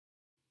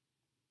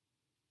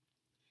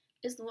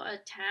It was a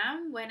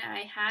time when I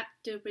had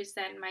to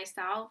present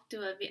myself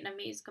to a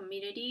Vietnamese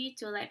community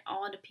to let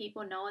all the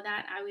people know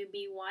that I will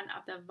be one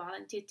of the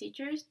volunteer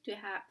teachers to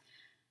have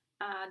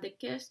the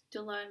kids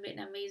to learn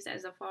Vietnamese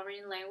as a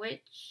foreign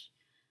language.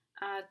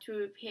 To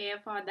prepare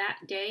for that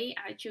day,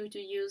 I choose to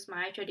use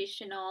my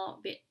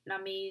traditional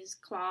Vietnamese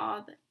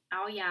cloth,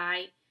 áo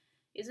dài.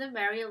 It's a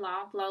very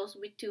long blouse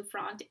with two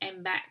front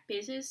and back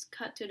pieces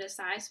cut to the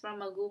size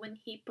from a woman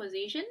hip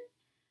position.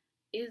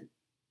 It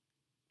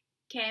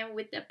came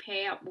with a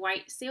pair of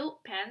white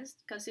silk pants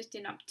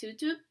consisting of two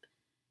tubes,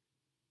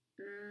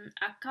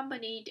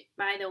 accompanied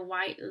by the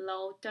white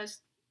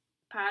lotus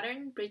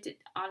pattern printed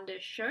on the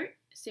shirt,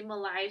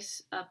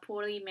 symbolized a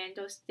poorly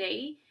mental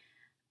state,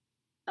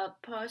 a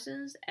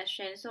person's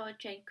essential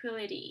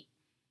tranquility.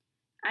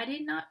 I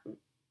did not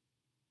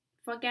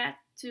forget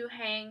to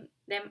hang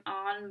them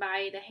on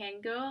by the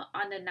hanger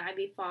on the night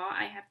before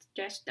I have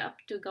dressed up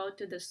to go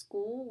to the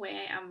school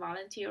where I'm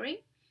volunteering.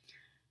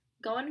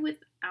 Going with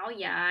áo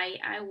dài,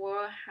 I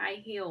wore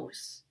high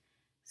heels.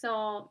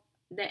 So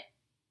that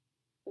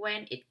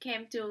when it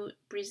came to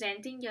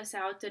presenting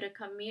yourself to the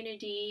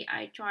community,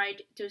 I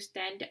tried to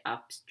stand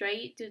up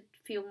straight to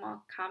feel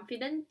more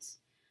confident.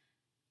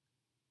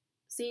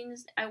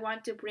 Since I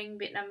want to bring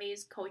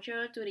Vietnamese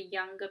culture to the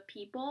younger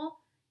people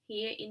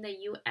here in the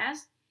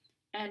US,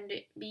 and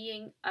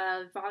being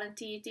a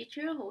volunteer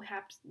teacher who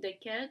helps the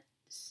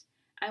kids,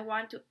 I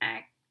want to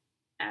act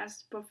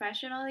as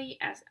professionally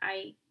as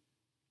I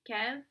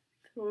can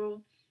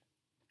through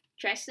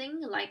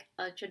dressing like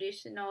a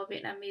traditional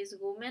Vietnamese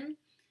woman,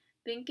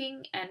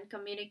 thinking and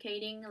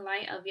communicating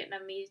like a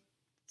Vietnamese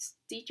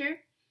teacher.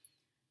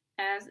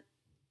 As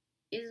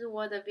is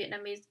was the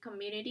Vietnamese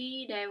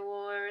community, there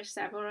were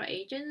several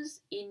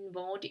agents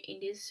involved in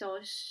this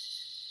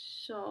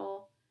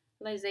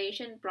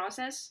socialization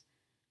process.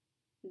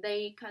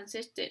 They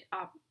consisted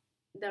of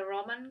the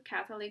Roman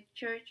Catholic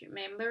Church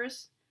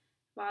members,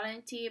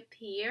 volunteer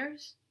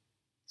peers,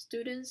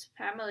 students'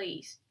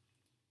 families.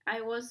 I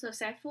was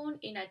successful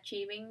in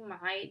achieving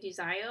my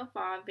desire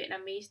for a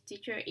Vietnamese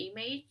teacher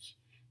image.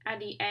 At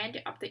the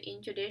end of the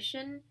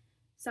introduction,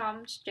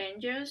 some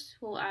strangers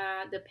who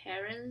are the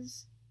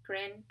parents,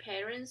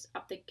 grandparents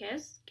of the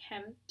guests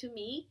came to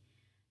me.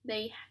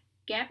 They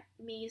gave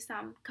me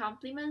some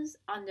compliments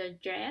on the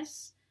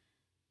dress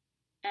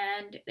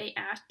and they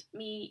asked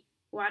me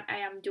what I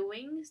am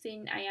doing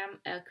since I am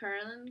a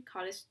current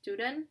college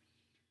student.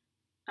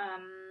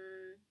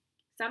 Um,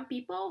 some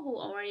people who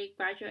already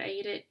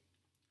graduated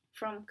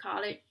from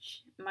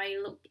college might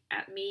look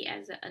at me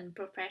as an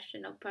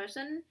unprofessional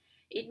person.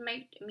 It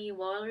made me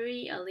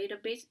worry a little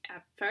bit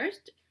at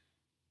first,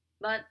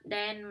 but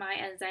then my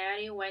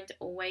anxiety went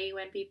away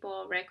when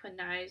people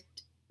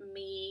recognized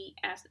me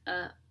as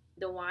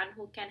the one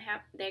who can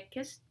help their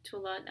kids to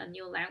learn a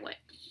new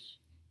language.